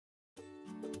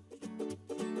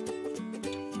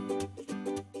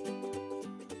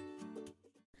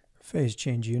Phase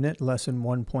Change Unit, Lesson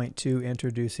 1.2,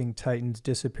 Introducing Titan's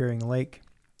Disappearing Lake.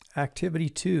 Activity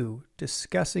 2,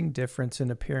 Discussing Difference in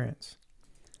Appearance.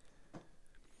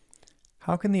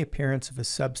 How can the appearance of a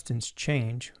substance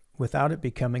change without it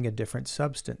becoming a different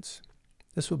substance?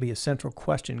 This will be a central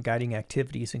question guiding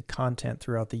activities and content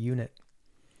throughout the unit.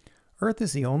 Earth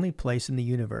is the only place in the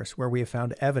universe where we have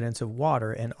found evidence of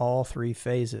water in all three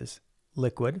phases: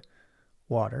 liquid,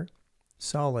 water,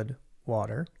 solid,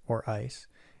 water, or ice,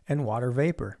 and water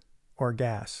vapor, or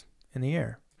gas, in the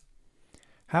air.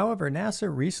 However,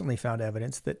 NASA recently found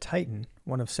evidence that Titan,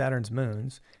 one of Saturn's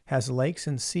moons, has lakes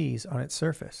and seas on its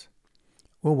surface.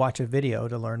 We'll watch a video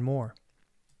to learn more.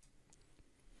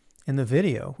 In the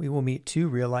video, we will meet two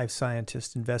real-life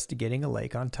scientists investigating a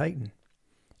lake on Titan.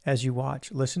 As you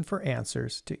watch, listen for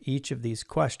answers to each of these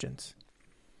questions.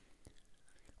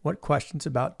 What questions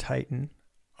about Titan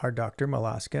are Dr.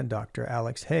 Malaska and Dr.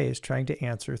 Alex Hayes trying to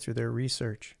answer through their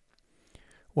research?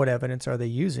 What evidence are they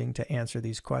using to answer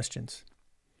these questions?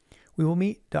 We will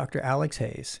meet Dr. Alex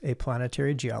Hayes, a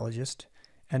planetary geologist,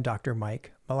 and Dr.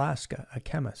 Mike Malaska, a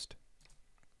chemist.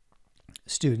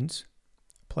 Students,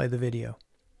 play the video.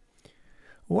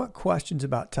 What questions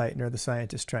about Titan are the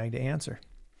scientists trying to answer?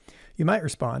 You might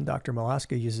respond, Dr.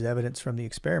 Malaska uses evidence from the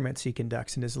experiments he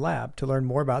conducts in his lab to learn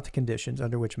more about the conditions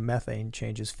under which methane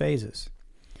changes phases.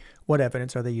 What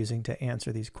evidence are they using to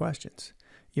answer these questions?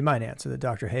 You might answer that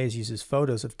Dr. Hayes uses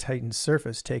photos of Titan's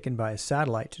surface taken by a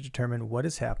satellite to determine what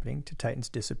is happening to Titan's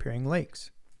disappearing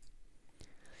lakes.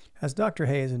 As Dr.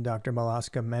 Hayes and Dr.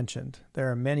 Malaska mentioned,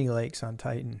 there are many lakes on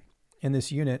Titan. In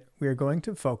this unit, we are going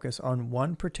to focus on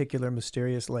one particular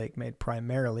mysterious lake made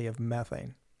primarily of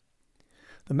methane.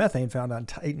 The methane found on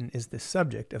Titan is the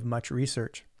subject of much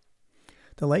research.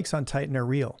 The lakes on Titan are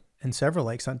real, and several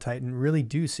lakes on Titan really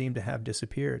do seem to have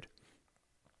disappeared.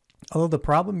 Although the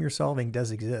problem you're solving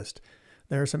does exist,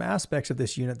 there are some aspects of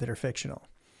this unit that are fictional.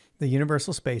 The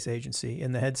Universal Space Agency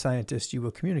and the head scientist you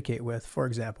will communicate with, for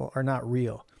example, are not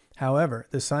real. However,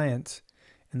 the science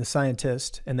and the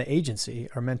scientist and the agency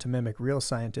are meant to mimic real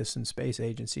scientists and space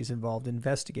agencies involved in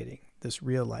investigating this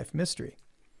real-life mystery.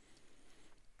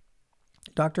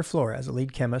 Dr. Flores, a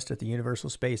lead chemist at the Universal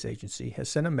Space Agency, has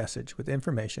sent a message with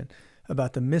information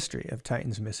about the mystery of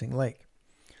Titan's missing lake.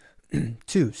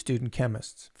 Two student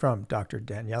chemists from Dr.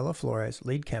 Daniela Flores,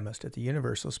 lead chemist at the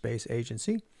Universal Space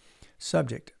Agency.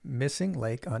 Subject, missing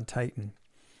lake on Titan.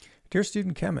 Dear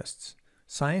student chemists,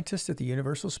 scientists at the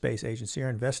Universal Space Agency are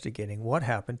investigating what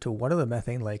happened to one of the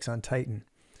methane lakes on Titan.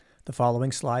 The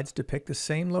following slides depict the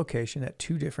same location at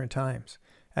two different times.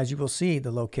 As you will see,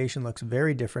 the location looks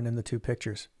very different in the two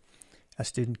pictures. As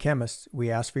student chemists,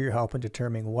 we ask for your help in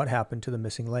determining what happened to the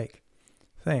missing lake.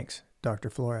 Thanks, Dr.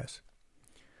 Flores.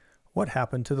 What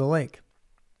happened to the lake?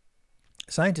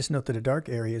 Scientists note that a dark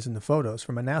area is in the photos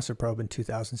from a NASA probe in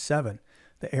 2007.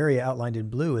 The area outlined in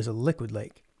blue is a liquid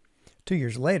lake. 2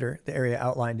 years later, the area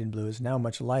outlined in blue is now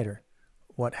much lighter.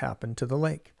 What happened to the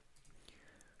lake?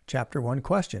 Chapter 1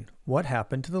 question: what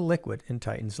happened to the liquid in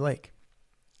Titan's lake?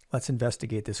 Let's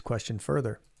investigate this question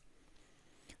further.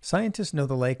 Scientists know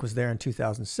the lake was there in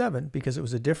 2007 because it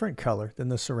was a different color than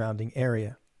the surrounding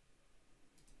area.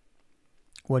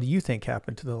 What do you think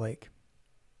happened to the lake?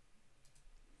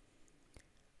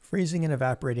 Freezing and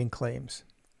evaporating claims.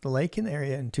 The lake in the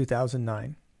area in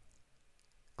 2009.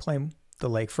 Claim the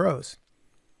lake froze.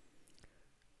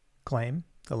 Claim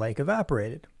the lake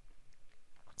evaporated.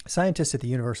 Scientists at the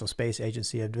Universal Space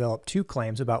Agency have developed two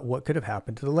claims about what could have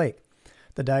happened to the lake.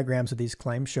 The diagrams of these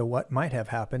claims show what might have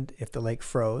happened if the lake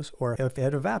froze or if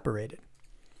it evaporated.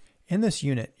 In this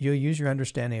unit, you'll use your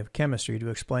understanding of chemistry to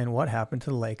explain what happened to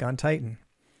the lake on Titan.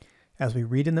 As we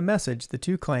read in the message, the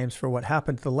two claims for what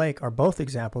happened to the lake are both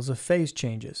examples of phase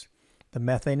changes. The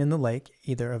methane in the lake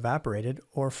either evaporated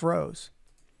or froze.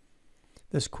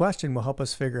 This question will help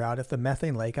us figure out if the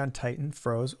methane lake on Titan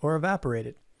froze or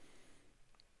evaporated.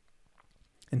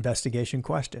 Investigation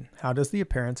question: how does the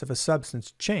appearance of a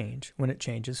substance change when it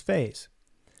changes phase?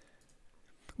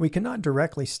 We cannot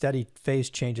directly study phase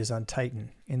changes on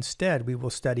Titan. Instead, we will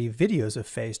study videos of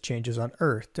phase changes on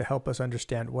Earth to help us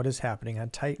understand what is happening on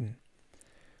Titan.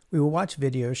 We will watch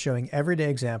videos showing everyday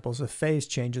examples of phase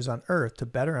changes on Earth to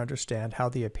better understand how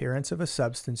the appearance of a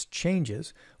substance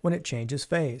changes when it changes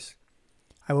phase.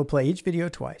 I will play each video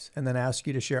twice and then ask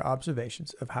you to share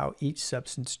observations of how each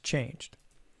substance changed.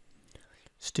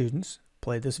 Students,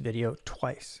 play this video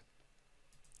twice.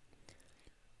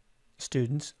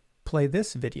 Students, play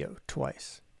this video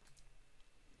twice.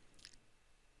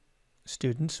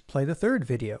 Students, play the third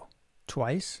video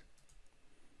twice.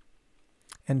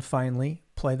 And finally,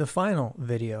 play the final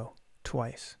video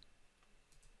twice.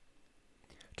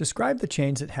 Describe the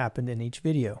change that happened in each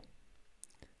video.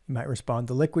 You might respond,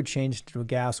 the liquid changed into a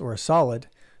gas or a solid.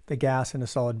 The gas and a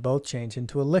solid both changed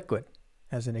into a liquid,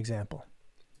 as an example.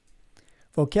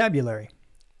 Vocabulary.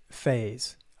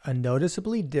 Phase. A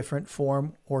noticeably different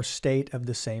form or state of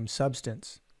the same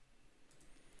substance.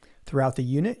 Throughout the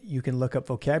unit, you can look up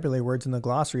vocabulary words in the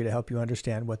glossary to help you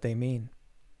understand what they mean.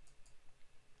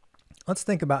 Let's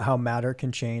think about how matter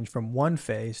can change from one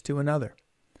phase to another.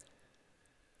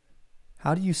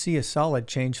 How do you see a solid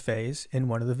change phase in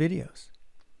one of the videos?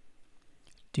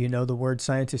 Do you know the word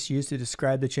scientists use to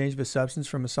describe the change of a substance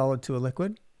from a solid to a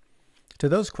liquid? To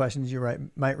those questions, you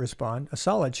might respond, a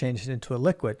solid changes into a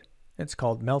liquid. It's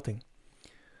called melting.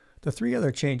 The three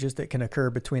other changes that can occur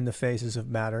between the phases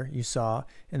of matter you saw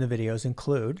in the videos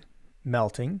include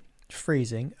melting,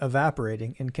 freezing,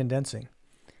 evaporating, and condensing.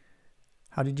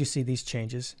 How did you see these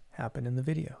changes happen in the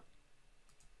video?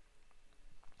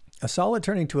 A solid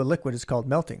turning to a liquid is called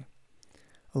melting.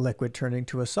 A liquid turning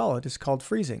to a solid is called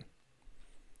freezing.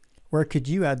 Where could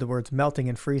you add the words melting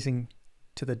and freezing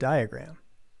to the diagram?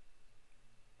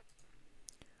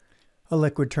 A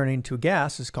liquid turning to a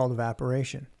gas is called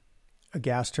evaporation. A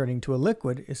gas turning to a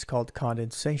liquid is called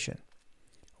condensation.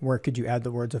 Where could you add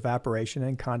the words evaporation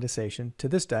and condensation to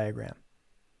this diagram?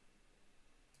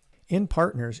 In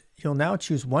Partners, you'll now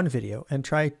choose one video and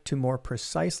try to more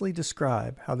precisely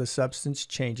describe how the substance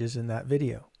changes in that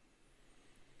video.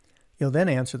 You'll then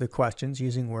answer the questions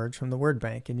using words from the word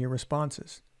bank in your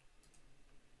responses.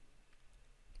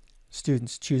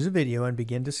 Students, choose a video and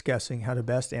begin discussing how to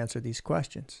best answer these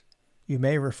questions. You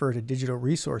may refer to digital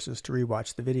resources to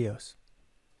rewatch the videos.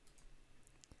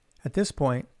 At this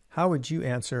point, how would you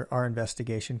answer our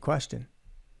investigation question?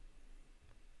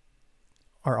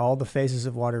 Are all the phases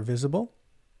of water visible?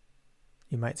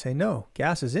 You might say, no,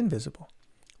 gas is invisible.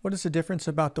 What is the difference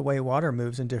about the way water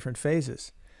moves in different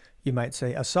phases? You might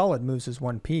say, a solid moves as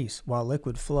one piece, while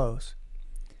liquid flows.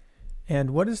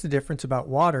 And what is the difference about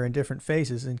water in different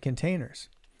phases in containers?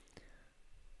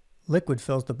 Liquid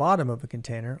fills the bottom of a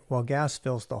container, while gas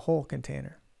fills the whole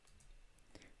container.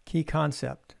 Key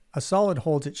concept. A solid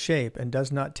holds its shape and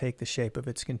does not take the shape of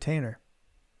its container.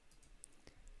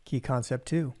 Key concept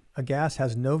 2. A gas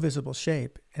has no visible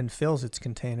shape and fills its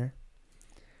container.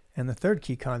 And the third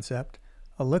key concept,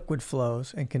 a liquid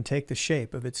flows and can take the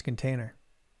shape of its container.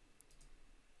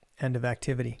 End of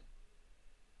activity.